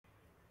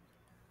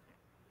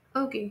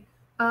Okay,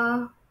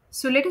 uh,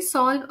 so let us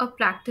solve a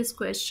practice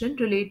question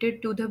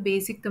related to the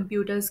basic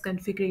computer's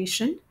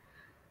configuration.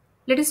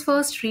 Let us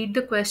first read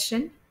the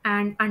question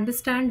and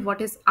understand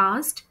what is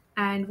asked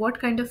and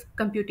what kind of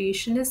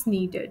computation is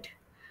needed.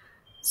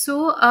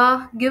 So,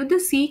 give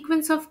the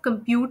sequence of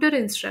computer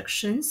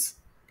instructions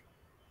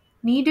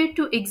needed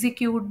to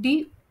execute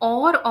the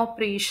OR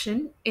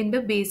operation in the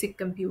basic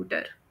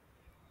computer.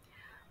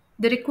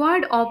 The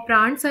required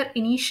operands are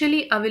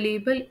initially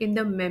available in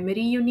the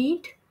memory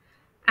unit,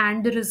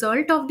 and the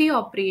result of the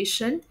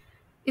operation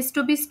is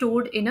to be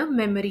stored in a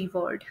memory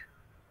word.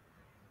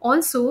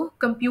 Also,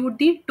 compute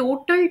the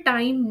total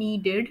time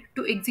needed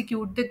to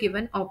execute the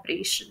given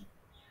operation.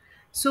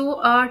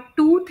 So,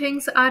 two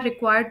things are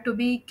required to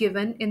be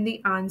given in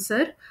the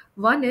answer.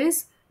 One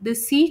is the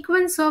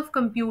sequence of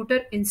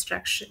computer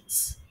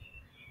instructions,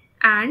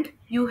 and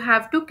you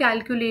have to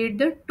calculate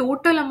the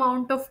total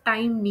amount of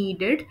time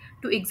needed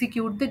to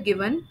execute the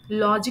given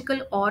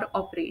logical OR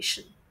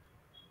operation.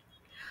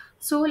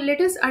 So let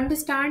us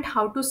understand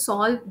how to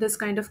solve this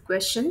kind of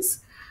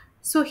questions.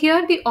 So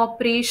here the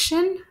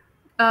operation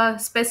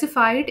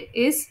specified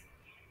is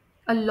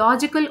a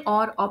logical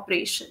OR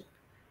operation.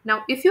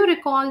 Now, if you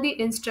recall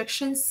the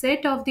instruction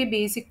set of the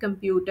basic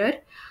computer,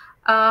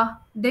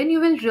 then you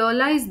will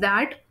realize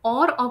that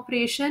OR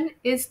operation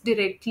is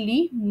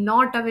directly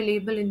not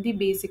available in the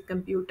basic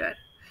computer.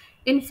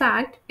 In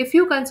fact, if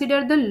you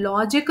consider the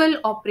logical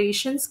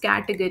operations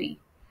category,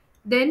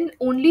 then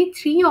only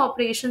three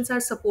operations are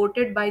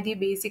supported by the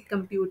basic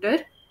computer: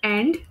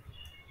 AND,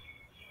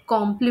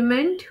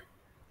 complement,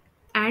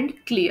 and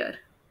clear.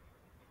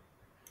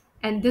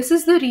 And this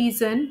is the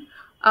reason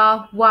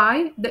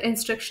why the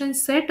instruction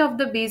set of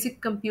the basic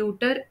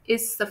computer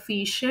is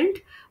sufficient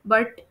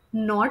but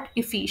not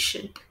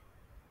efficient.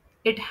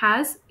 It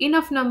has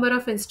enough number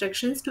of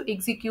instructions to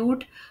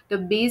execute the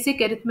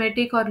basic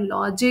arithmetic or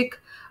logic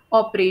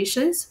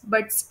operations,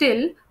 but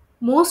still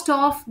most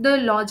of the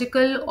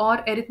logical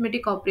or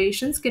arithmetic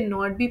operations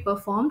cannot be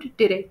performed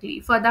directly.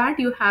 For that,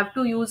 you have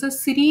to use a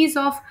series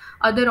of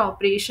other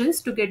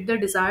operations to get the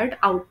desired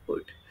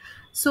output.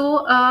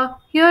 So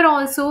here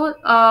also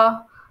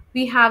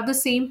we have the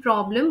same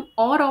problem.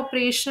 OR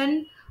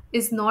operation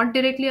is not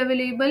directly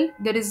available.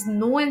 There is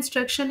no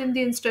instruction in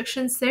the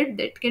instruction set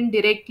that can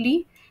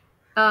directly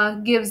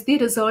gives the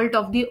result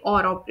of the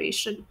OR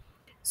operation.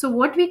 So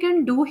what we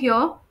can do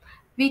here,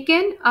 we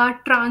can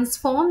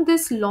transform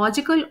this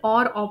logical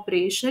OR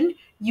operation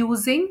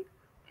using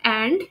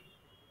AND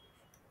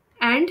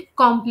and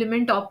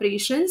complement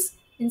operations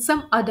in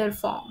some other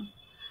form.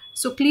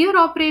 So clear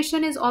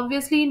operation is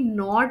obviously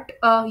not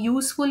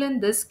useful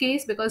in this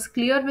case because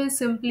clear will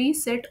simply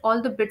set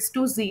all the bits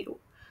to 0.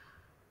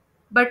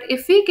 But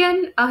if we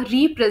can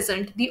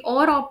represent the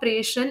OR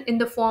operation in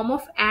the form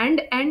of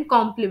and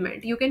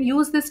complement, you can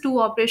use these two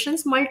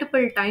operations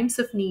multiple times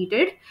if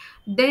needed,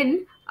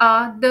 then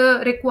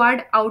the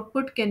required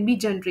output can be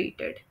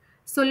generated.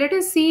 So let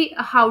us see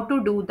how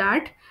to do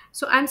that.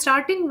 So I'm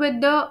starting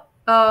with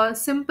the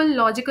simple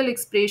logical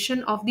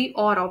expression of the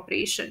OR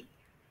operation.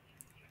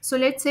 So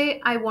let's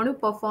say I want to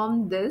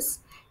perform this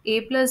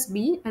a plus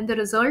b, and the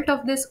result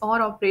of this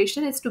OR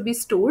operation is to be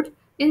stored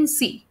in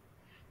C.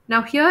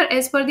 Now here,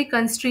 as per the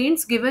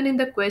constraints given in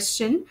the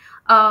question,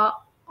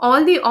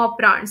 all the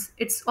operands,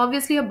 it's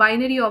obviously a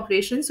binary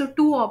operation, so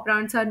two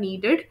operands are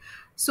needed.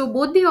 So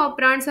both the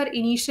operands are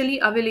initially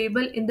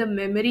available in the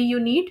memory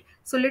unit.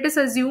 So let us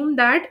assume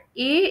that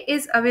A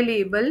is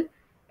available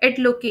at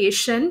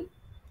location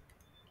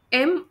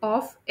m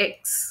of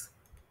x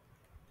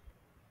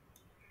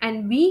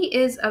and B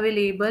is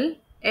available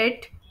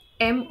at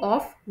m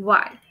of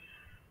y.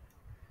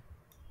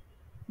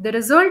 The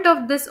result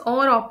of this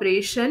OR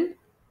operation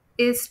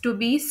is to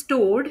be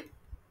stored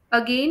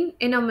again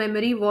in a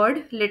memory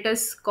word. Let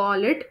us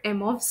call it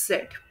m of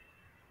z.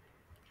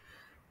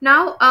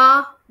 Now,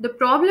 the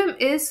problem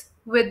is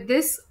with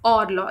this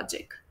OR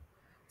logic.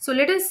 So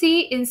let us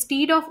see,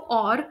 instead of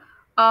OR,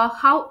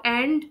 how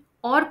AND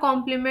or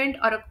complement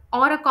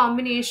or a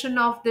combination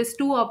of these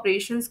two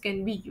operations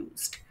can be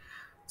used.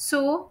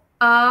 So,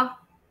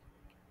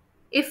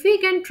 if we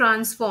can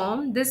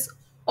transform this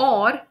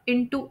OR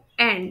into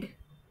AND,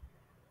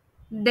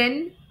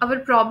 then our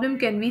problem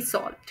can be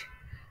solved.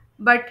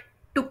 But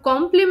to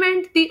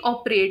complement the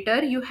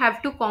operator, you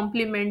have to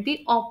complement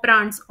the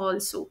operands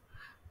also.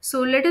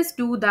 So let us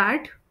do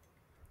that.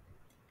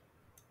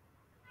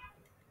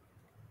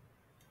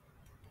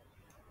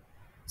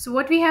 So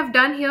what we have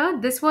done here,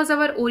 this was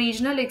our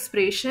original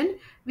expression.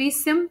 We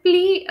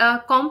simply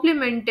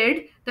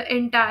complemented the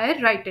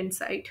entire right hand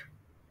side.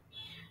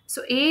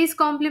 So A is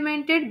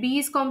complemented, B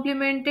is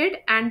complemented,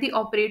 and the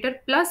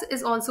operator plus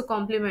is also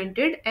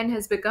complemented and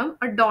has become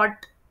a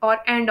dot or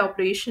AND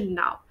operation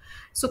now.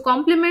 So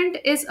complement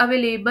is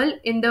available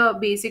in the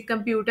basic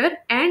computer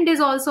and is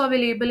also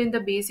available in the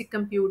basic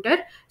computer.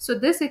 So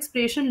this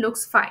expression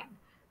looks fine.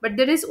 But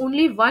there is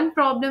only one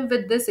problem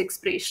with this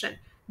expression.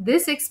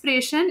 This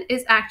expression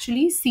is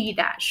actually C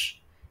dash.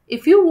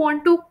 If you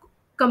want to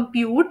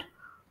compute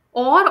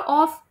or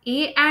of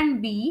A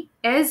and B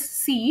as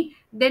C,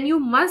 then you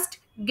must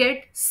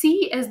get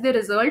C as the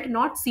result,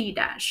 not C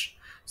dash.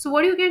 So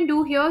what you can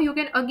do here, you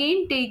can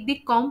again take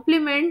the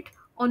complement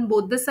on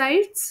both the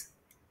sides.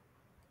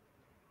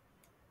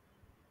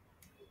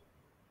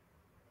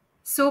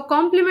 So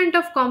complement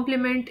of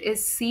complement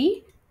is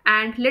C,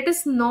 and let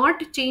us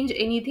not change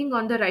anything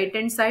on the right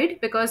hand side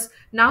because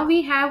now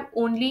we have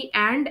only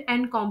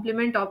and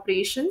complement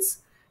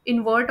operations,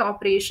 invert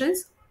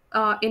operations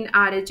in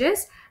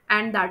RHS,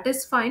 and that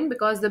is fine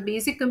because the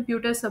basic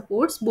computer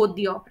supports both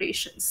the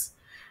operations.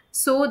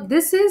 So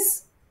this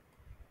is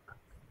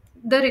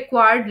the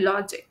required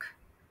logic.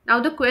 Now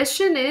the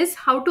question is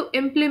how to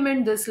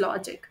implement this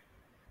logic,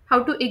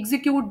 how to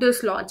execute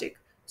this logic.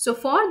 So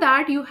for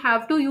that you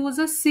have to use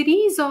a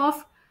series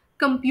of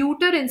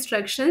computer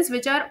instructions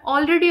which are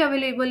already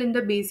available in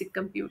the basic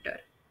computer.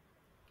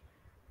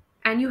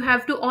 And you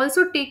have to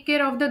also take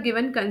care of the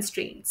given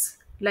constraints.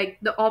 Like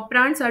the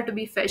operands are to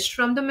be fetched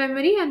from the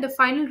memory and the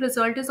final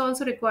result is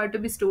also required to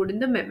be stored in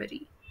the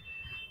memory.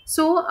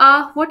 So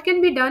what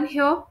can be done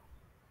here?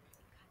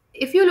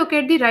 If you look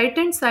at the right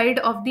hand side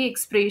of the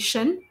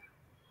expression,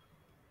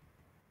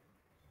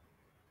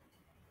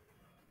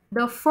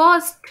 the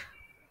first,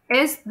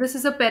 as this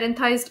is a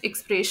parenthesized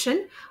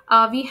expression,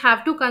 we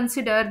have to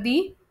consider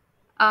the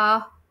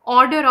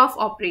order of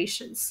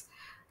operations.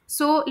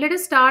 So let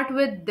us start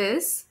with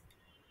this.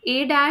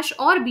 A dash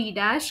or B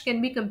dash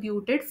can be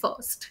computed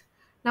first.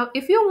 Now,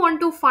 if you want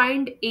to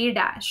find A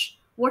dash,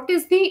 what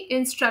is the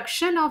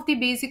instruction of the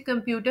basic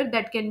computer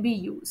that can be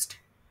used?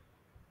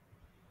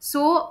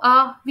 So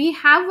we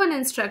have one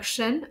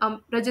instruction,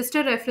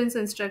 register reference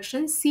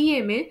instruction,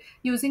 CMA,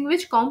 using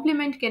which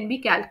complement can be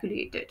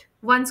calculated.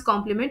 Once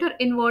complement or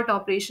invert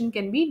operation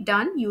can be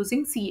done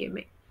using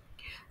CMA.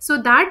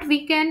 So that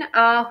we can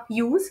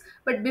use,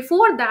 but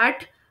before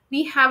that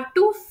we have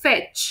to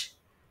fetch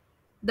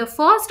the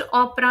first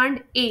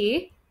operand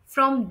A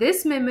from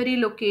this memory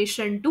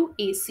location to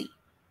AC.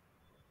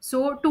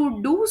 So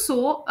to do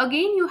so,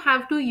 again you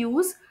have to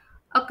use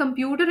a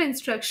computer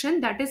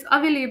instruction that is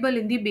available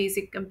in the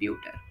basic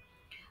computer.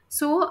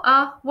 So,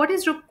 what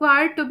is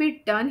required to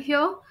be done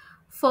here?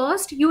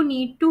 First, you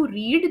need to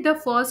read the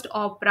first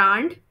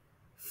operand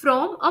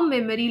from a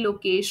memory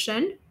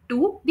location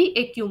to the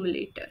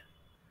accumulator.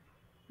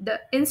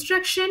 The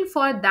instruction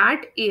for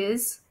that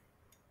is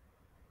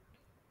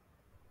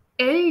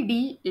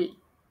LDA,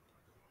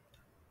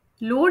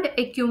 load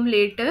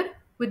accumulator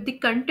with the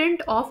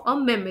content of a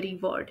memory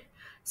word.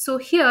 So,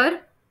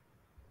 here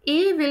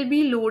A will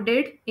be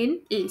loaded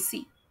in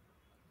AC.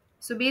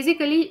 So,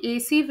 basically,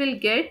 AC will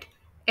get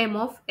M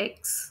of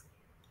X.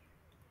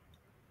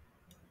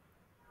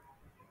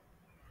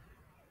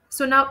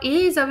 So now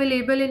A is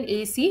available in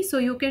AC, so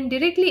you can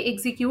directly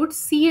execute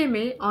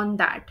CMA on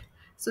that.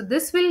 So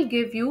this will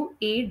give you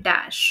A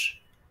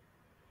dash.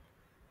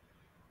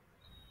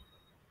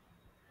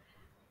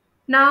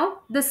 Now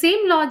the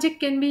same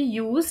logic can be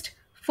used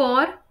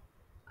for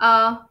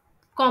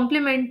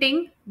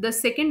complementing the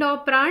second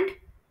operand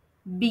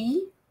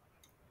B,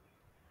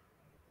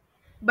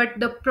 but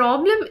the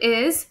problem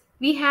is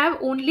we have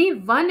only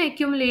one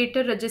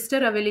accumulator register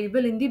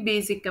available in the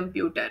basic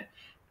computer,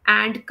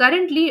 and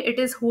currently it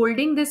is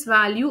holding this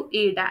value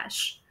A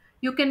dash.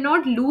 You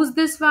cannot lose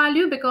this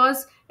value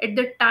because at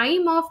the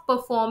time of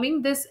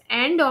performing this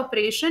AND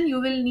operation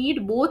you will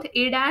need both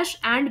A dash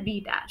and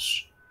B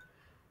dash.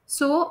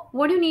 So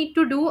what you need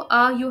to do,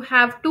 you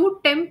have to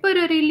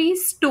temporarily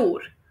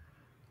store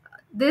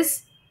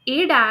this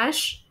A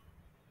dash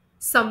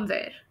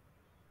somewhere.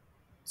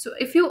 So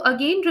if you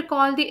again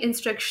recall the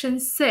instruction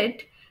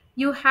set,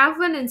 you have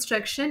one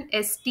instruction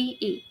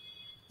STA.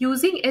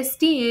 Using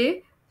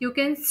STA, you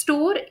can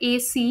store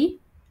AC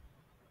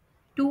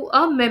to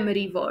a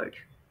memory word.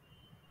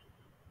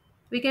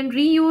 We can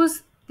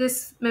reuse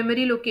this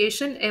memory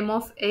location M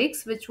of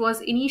X, which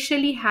was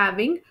initially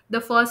having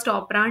the first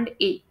operand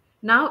A.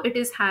 Now it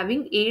is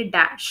having A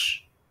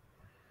dash.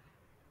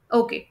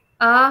 Okay.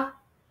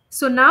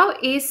 So now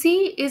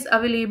AC is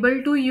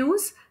available to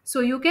use. So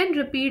you can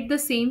repeat the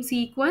same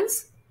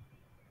sequence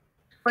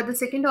for the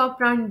second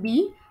operand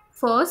B.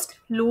 First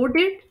load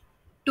it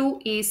to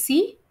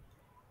AC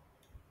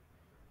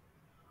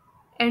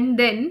and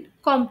then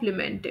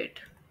complement it.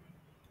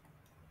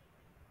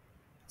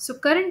 So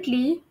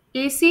currently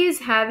AC is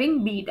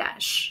having B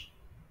dash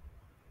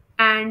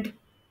and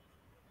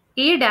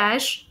A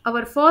dash,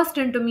 our first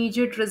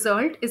intermediate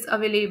result, is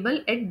available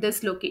at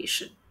this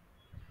location.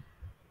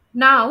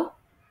 Now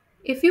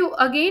if you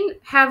again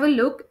have a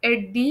look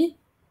at the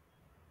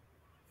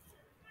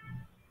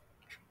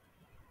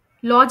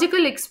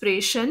logical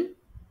expression,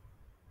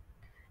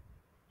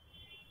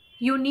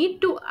 you need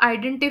to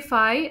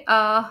identify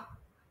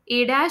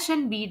A dash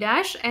and B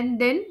dash and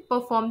then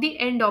perform the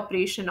AND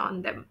operation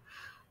on them.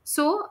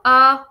 So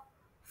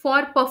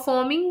for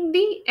performing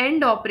the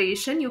AND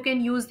operation, you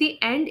can use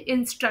the AND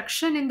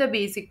instruction in the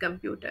basic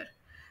computer.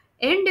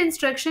 AND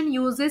instruction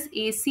uses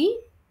AC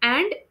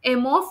and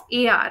M of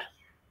AR,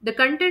 the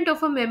content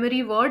of a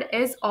memory word,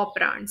 as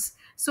operands.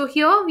 So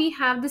here we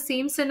have the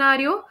same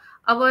scenario.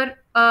 Our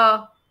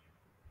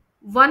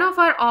one of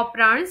our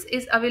operands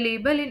is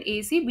available in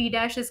AC, B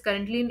dash is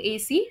currently in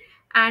AC,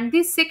 and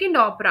the second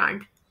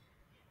operand,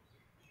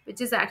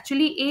 which is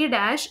actually A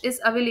dash, is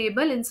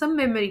available in some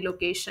memory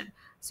location.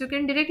 So you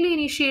can directly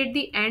initiate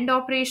the AND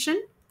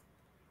operation.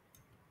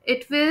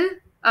 It will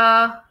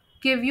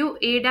give you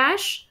A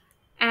dash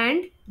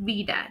and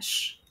B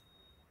dash.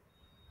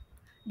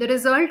 The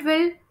result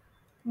will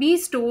be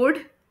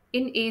stored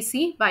in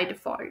AC by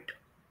default.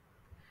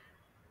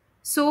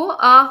 So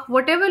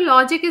whatever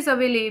logic is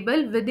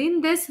available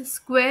within this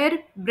square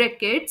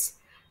brackets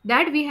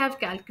that we have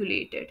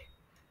calculated.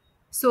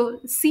 So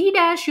C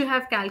dash you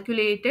have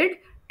calculated.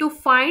 To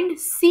find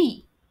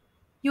C,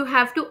 you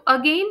have to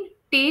again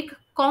take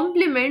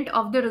complement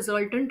of the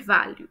resultant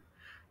value.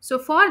 So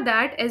for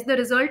that, as the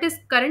result is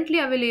currently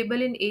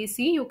available in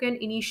AC, you can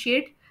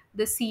initiate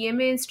the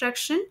CMA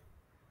instruction,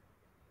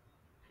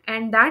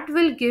 and that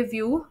will give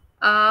you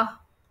A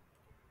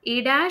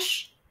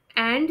dash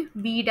and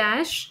B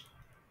dash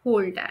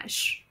whole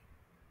dash.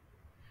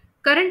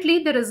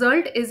 Currently, the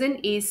result is in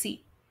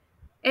AC.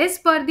 As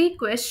per the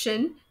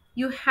question,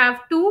 you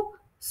have to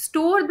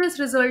store this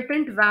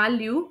resultant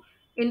value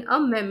in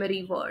a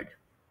memory word.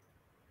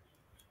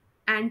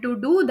 And to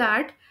do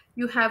that,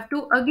 you have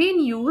to again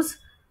use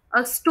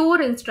a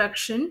store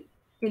instruction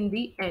in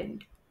the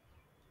end.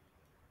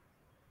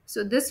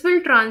 So this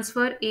will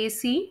transfer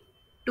AC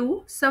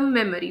to some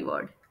memory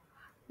word.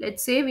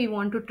 Let's say we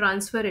want to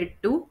transfer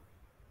it to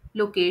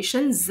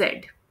location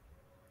Z.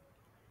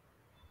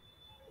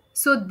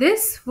 So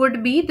this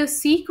would be the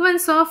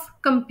sequence of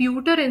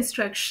computer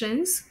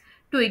instructions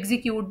to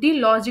execute the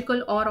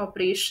logical OR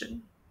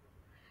operation.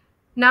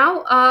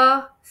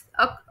 Now,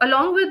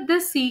 along with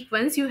this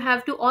sequence, you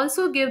have to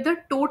also give the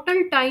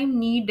total time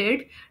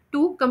needed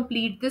to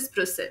complete this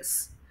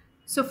process.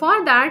 So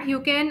for that,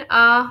 you can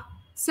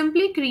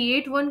simply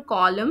create one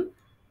column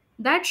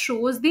that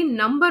shows the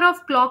number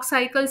of clock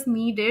cycles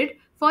needed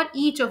for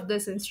each of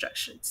these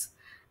instructions.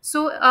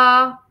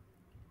 So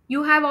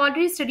you have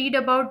already studied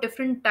about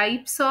different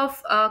types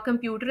of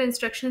computer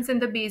instructions in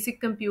the basic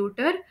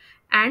computer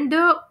and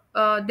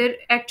their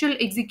actual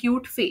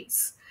execute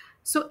phase.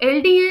 So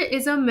LDA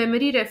is a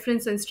memory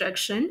reference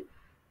instruction.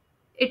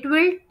 It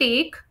will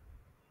take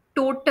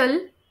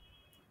total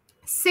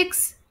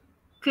 6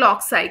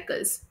 clock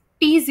cycles,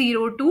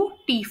 T0 to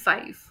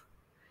T5.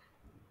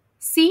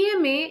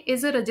 CMA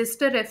is a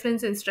register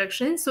reference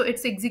instruction, so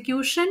its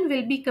execution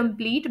will be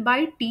complete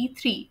by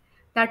T3.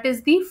 That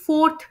is the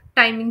fourth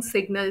timing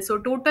signal. So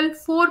total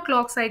 4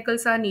 clock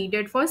cycles are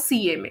needed for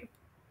CMA.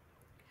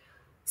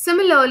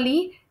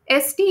 Similarly,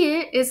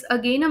 STA is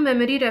again a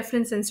memory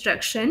reference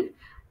instruction.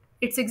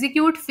 Its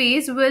execute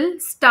phase will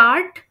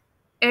start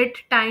at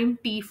time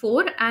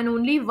T4 and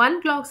only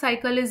 1 clock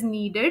cycle is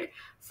needed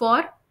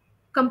for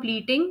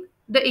completing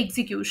the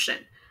execution.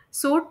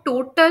 So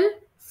total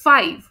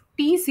 5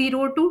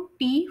 T0 to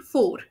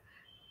T4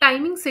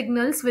 timing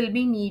signals will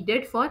be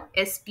needed for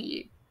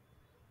STA.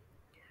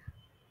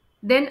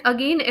 Then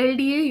again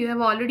LDA, you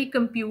have already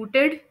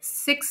computed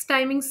 6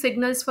 timing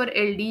signals for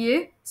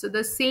LDA. So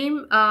the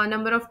same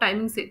number of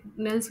timing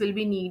signals will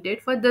be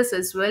needed for this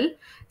as well.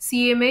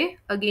 CMA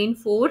again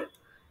 4.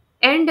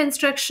 AND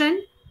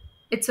instruction,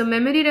 it's a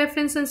memory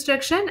reference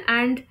instruction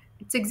and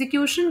its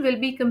execution will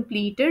be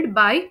completed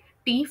by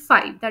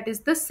T5, that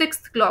is the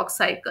 6th clock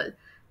cycle.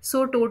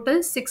 So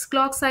total 6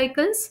 clock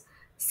cycles,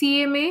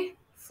 CMA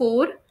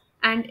 4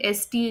 and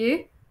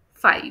STA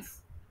 5.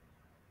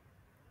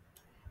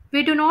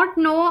 We do not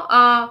know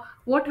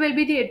what will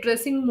be the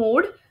addressing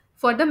mode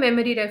for the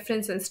memory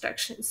reference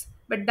instructions,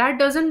 but that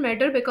doesn't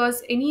matter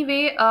because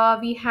anyway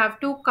we have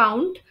to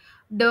count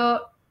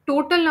the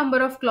total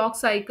number of clock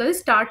cycles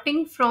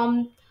starting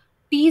from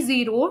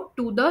T0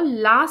 to the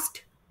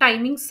last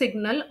timing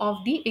signal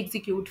of the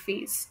execute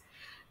phase.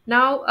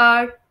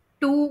 Now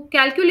to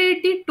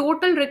calculate the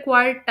total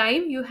required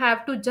time, you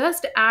have to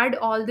just add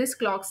all these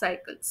clock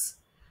cycles.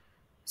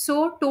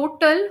 So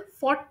total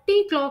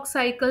 40 clock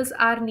cycles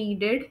are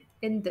needed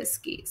in this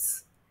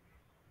case.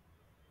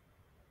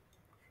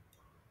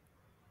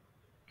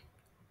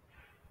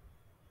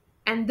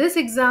 And this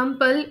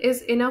example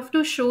is enough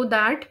to show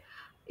that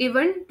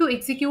even to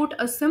execute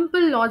a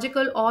simple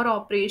logical OR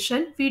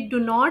operation, we do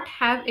not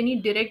have any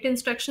direct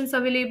instructions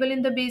available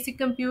in the basic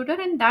computer,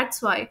 and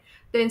that's why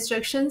the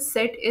instruction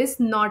set is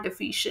not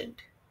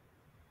efficient.